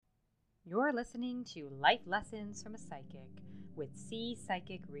You're listening to Life Lessons from a Psychic with C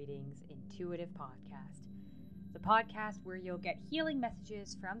Psychic Readings Intuitive Podcast, the podcast where you'll get healing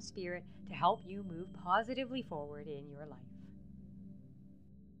messages from Spirit to help you move positively forward in your life.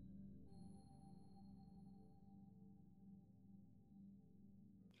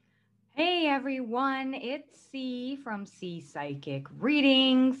 Hey everyone, it's C from C Psychic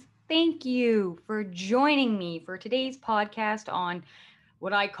Readings. Thank you for joining me for today's podcast on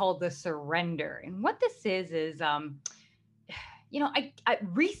what I call the surrender. And what this is I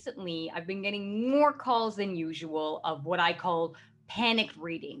recently I've been getting more calls than usual of what I call panicked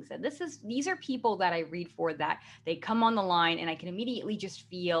readings. And these are people that I read for that they come on the line and I can immediately just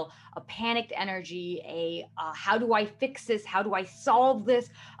feel a panicked energy, how do I fix this? How do I solve this?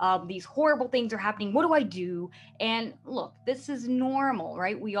 These horrible things are happening. What do I do? And look, this is normal,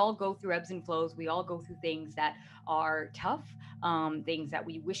 right? We all go through ebbs and flows. We all go through things that are tough, things that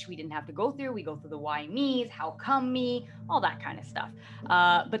we wish we didn't have to go through. We go through the why me's, how come me, all that kind of stuff.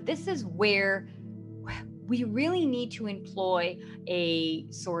 But this is where we really need to employ a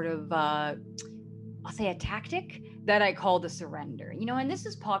sort of, I'll say, a tactic that I call the surrender. And this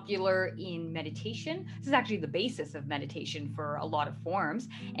is popular in meditation. This is actually the basis of meditation for a lot of forms.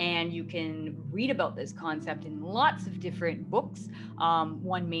 And you can read about this concept in lots of different books.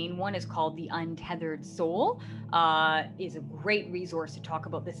 One main one is called The Untethered Soul, is a great resource to talk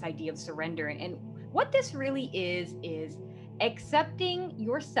about this idea of surrender. And what this really is accepting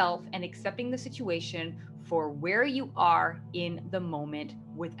yourself and accepting the situation for where you are in the moment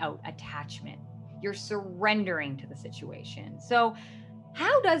without attachment. You're surrendering to the situation. So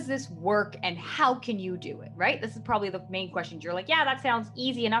how does this work and how can you do it, right? This is probably the main question. You're like, yeah, that sounds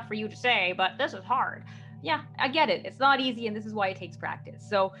easy enough for you to say, but this is hard. Yeah, I get it. It's not easy, and this is why it takes practice.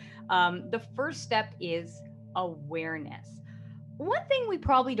 So the first step is awareness. One thing we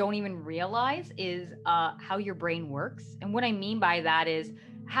probably don't even realize is how your brain works. And what I mean by that is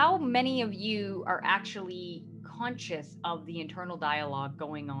how many of you are actually conscious of the internal dialogue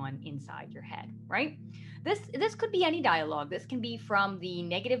going on inside your head, right? This could be any dialogue. This can be from the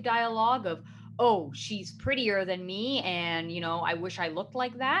negative dialogue of, oh, she's prettier than me, and I wish I looked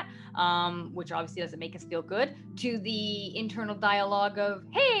like that, which obviously doesn't make us feel good, to the internal dialogue of,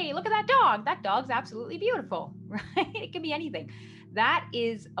 hey, look at that dog. That dog's absolutely beautiful, right? It can be anything. That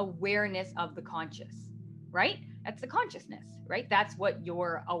is awareness of the conscious, right? That's the consciousness, right? That's what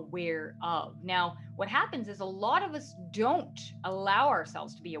you're aware of. Now, what happens is a lot of us don't allow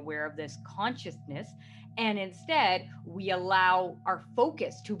ourselves to be aware of this consciousness. And instead, we allow our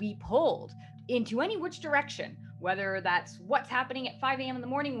focus to be pulled into any which direction, whether that's what's happening at 5 a.m. in the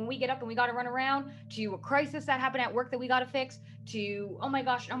morning when we get up and we got to run around, to a crisis that happened at work that we got to fix, to, oh my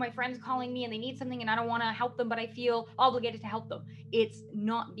gosh, my friend's calling me and they need something and I don't want to help them, but I feel obligated to help them. It's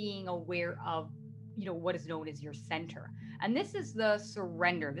not being aware of what is known as your center. And this is the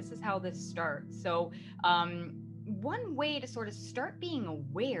surrender. This is how this starts. So one way to sort of start being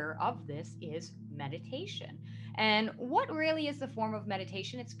aware of this is meditation. And what really is the form of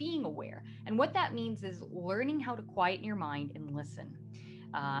meditation? It's being aware. And what that means is learning how to quieten your mind and listen.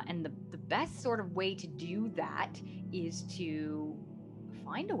 And the best sort of way to do that is to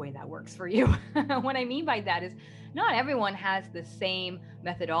find a way that works for you. What I mean by that is not everyone has the same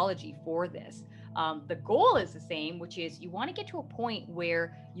methodology for this. The goal is the same, which is you want to get to a point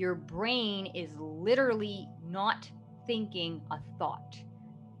where your brain is literally not thinking a thought.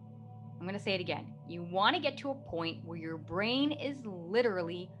 I'm going to say it again. You want to get to a point where your brain is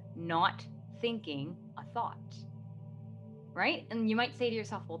literally not thinking a thought. Right? And you might say to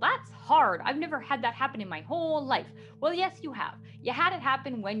yourself, well, that's hard. I've never had that happen in my whole life. Well, yes, you have. You had it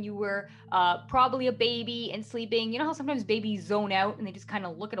happen when you were probably a baby and sleeping. You know how sometimes babies zone out and they just kind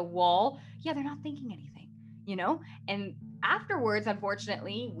of look at a wall? Yeah, they're not thinking anything, And afterwards,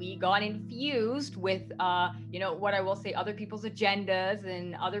 unfortunately, we got infused with, what I will say, other people's agendas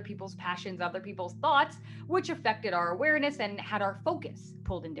and other people's passions, other people's thoughts, which affected our awareness and had our focus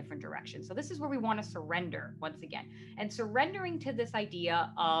pulled in different directions. So this is where we want to surrender once again, and surrendering to this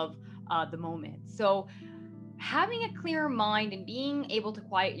idea of the moment. So having a clear mind and being able to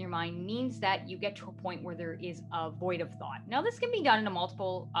quiet your mind means that you get to a point where there is a void of thought. Now, this can be done in a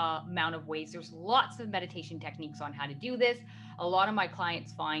multiple amount of ways. There's lots of meditation techniques on how to do this. A lot of my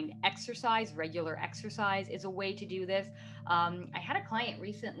clients find exercise, regular exercise, is a way to do this. I had a client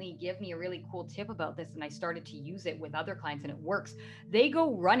recently give me a really cool tip about this, and I started to use it with other clients, and it works. They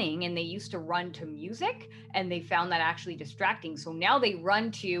go running, and they used to run to music, and they found that actually distracting. So now they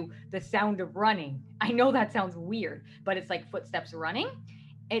run to the sound of running. I know that sounds weird, but it's like footsteps running.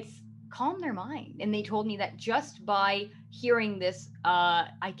 It's calmed their mind. And they told me that just by hearing this,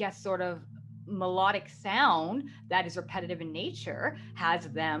 I guess, sort of melodic sound that is repetitive in nature has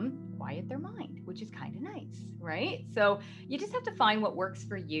them quiet their mind, which is kind of nice, right? So you just have to find what works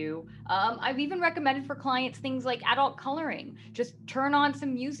for you. I've even recommended for clients things like adult coloring. Just turn on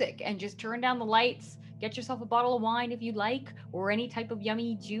some music and just turn down the lights. Get yourself a bottle of wine if you like, or any type of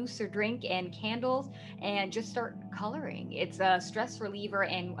yummy juice or drink, and candles, and just start coloring. It's a stress reliever.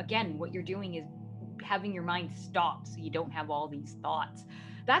 And again, what you're doing is having your mind stop so you don't have all these thoughts.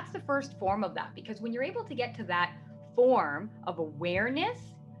 That's the first form of that, because when you're able to get to that form of awareness,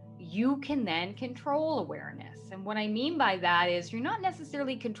 you can then control awareness. And what I mean by that is you're not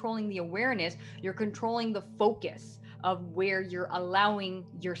necessarily controlling the awareness, you're controlling the focus of where you're allowing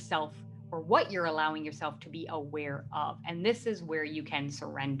yourself, or what you're allowing yourself to be aware of. And this is where you can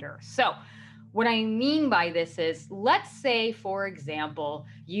surrender. So, what I mean by this is, let's say, for example,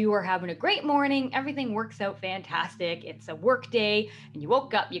 you are having a great morning, everything works out fantastic. It's a work day, and you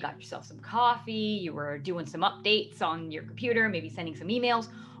woke up, you got yourself some coffee, you were doing some updates on your computer, maybe sending some emails.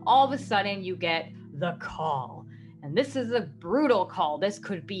 All of a sudden, you get the call. And this is a brutal call. This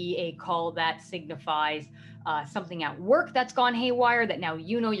could be a call that signifies something at work that's gone haywire, that now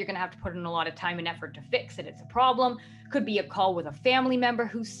you know you're going to have to put in a lot of time and effort to fix it. It's a problem. Could be a call with a family member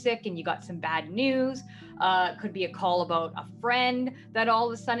who's sick and you got some bad news. Could be a call about a friend that all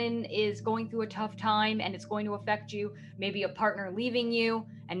of a sudden is going through a tough time and it's going to affect you. Maybe a partner leaving you,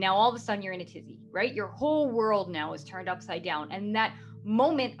 and now all of a sudden you're in a tizzy, right? Your whole world now is turned upside down. And that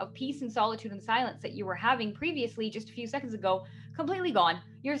moment of peace and solitude and silence that you were having previously, just a few seconds ago, completely gone.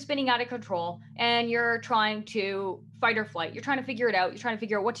 You're spinning out of control and you're trying to fight or flight. You're trying to figure it out. You're trying to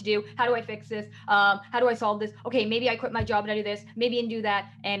figure out what to do. How do I fix this? How do I solve this? Okay, maybe I quit my job and I do this, maybe and do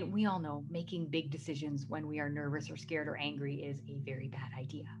that. And we all know making big decisions when we are nervous or scared or angry is a very bad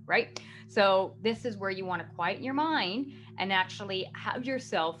idea, right? So this is where you want to quiet your mind and actually have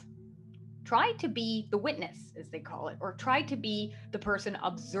yourself try to be the witness, as they call it, or try to be the person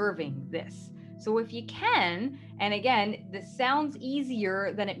observing this. So if you can, and again, this sounds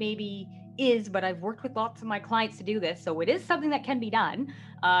easier than it maybe is, but I've worked with lots of my clients to do this, so it is something that can be done.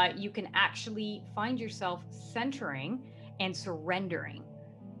 You can actually find yourself centering and surrendering.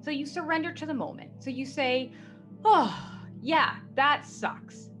 So you surrender to the moment. So you say, oh, yeah, that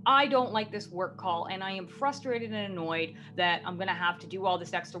sucks. I don't like this work call and I am frustrated and annoyed that I'm going to have to do all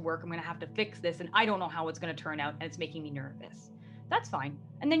this extra work. I'm going to have to fix this and I don't know how it's going to turn out and it's making me nervous. That's fine.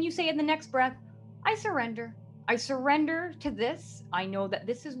 And then you say in the next breath, I surrender. I surrender to this. I know that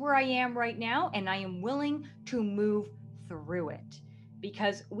this is where I am right now and I am willing to move through it,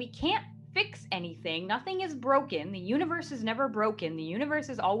 because we can't fix anything. Nothing is broken. The universe is never broken. The universe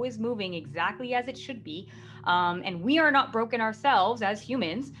is always moving exactly as it should be. And we are not broken ourselves as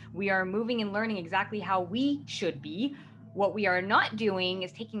humans. We are moving and learning exactly how we should be. What we are not doing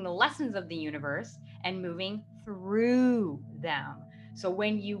is taking the lessons of the universe and moving through them. So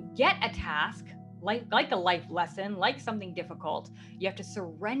when you get a task, like a life lesson, like something difficult, you have to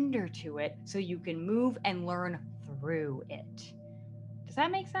surrender to it so you can move and learn through it. Does that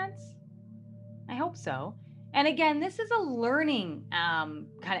make sense? I hope so. And again, this is a learning kind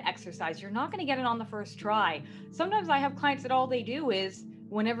of exercise. You're not going to get it on the first try. Sometimes I have clients that all they do is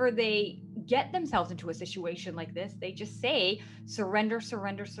whenever they get themselves into a situation like this, they just say, surrender,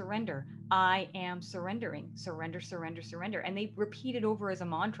 surrender, surrender. I am surrendering, surrender, surrender, surrender. And they repeat it over as a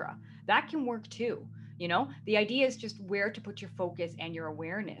mantra. That can work too. You know, the idea is just where to put your focus and your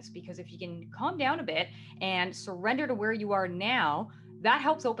awareness, because if you can calm down a bit and surrender to where you are now, that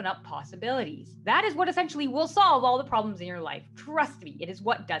helps open up possibilities. That is what essentially will solve all the problems in your life. Trust me, it is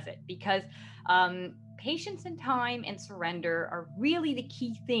what does it, because patience and time and surrender are really the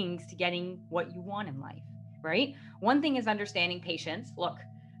key things to getting what you want in life, right? One thing is understanding patience. Look,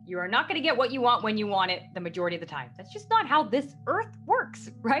 you are not going to get what you want when you want it the majority of the time. That's just not how this earth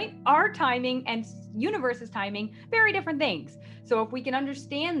works, right? Our timing and universe's timing, very different things. So if we can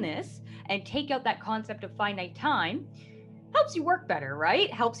understand this and take out that concept of finite time, helps you work better,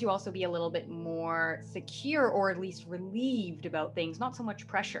 right? Helps you also be a little bit more secure, or at least relieved about things, not so much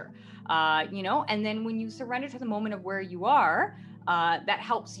pressure, and then when you surrender to the moment of where you are, that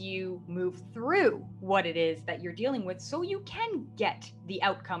helps you move through what it is that you're dealing with so you can get the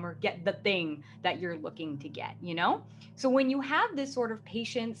outcome or get the thing that you're looking to get, So when you have this sort of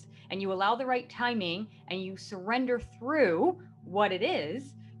patience and you allow the right timing and you surrender through what it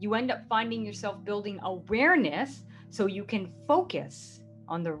is, you end up finding yourself building awareness so you can focus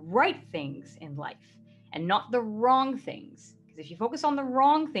on the right things in life and not the wrong things. Because if you focus on the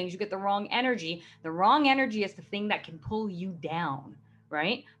wrong things, you get the wrong energy. The wrong energy is the thing that can pull you down,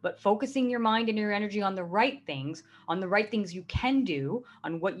 right? But focusing your mind and your energy on the right things you can do,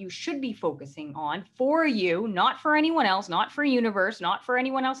 on what you should be focusing on for you, not for anyone else, not for universe, not for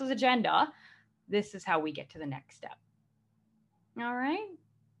anyone else's agenda. This is how we get to the next step. All right.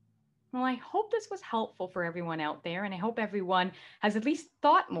 Well, I hope this was helpful for everyone out there, and I hope everyone has at least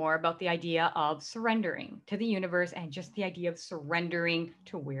thought more about the idea of surrendering to the universe and just the idea of surrendering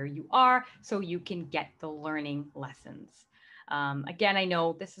to where you are so you can get the learning lessons. Again, I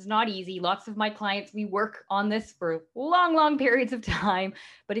know this is not easy. Lots of my clients, we work on this for long, long periods of time.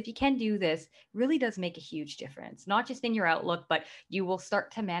 But if you can do this, it really does make a huge difference, not just in your outlook, but you will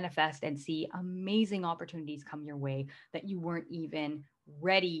start to manifest and see amazing opportunities come your way that you weren't even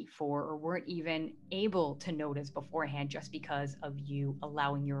ready for or weren't even able to notice beforehand just because of you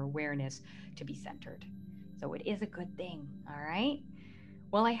allowing your awareness to be centered. So it is a good thing. All right.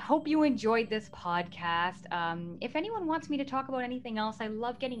 Well, I hope you enjoyed this podcast. If anyone wants me to talk about anything else, I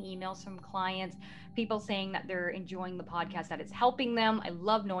love getting emails from clients, people saying that they're enjoying the podcast, that it's helping them. I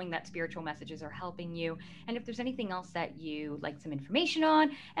love knowing that spiritual messages are helping you. And if there's anything else that you like some information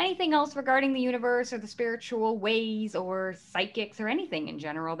on, anything else regarding the universe or the spiritual ways or psychics or anything in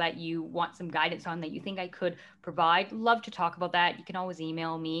general that you want some guidance on that you think I could provide, love to talk about that. You can always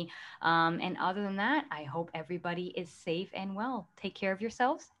email me. And other than that, I hope everybody is safe and well. Take care of yourselves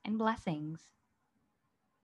and blessings.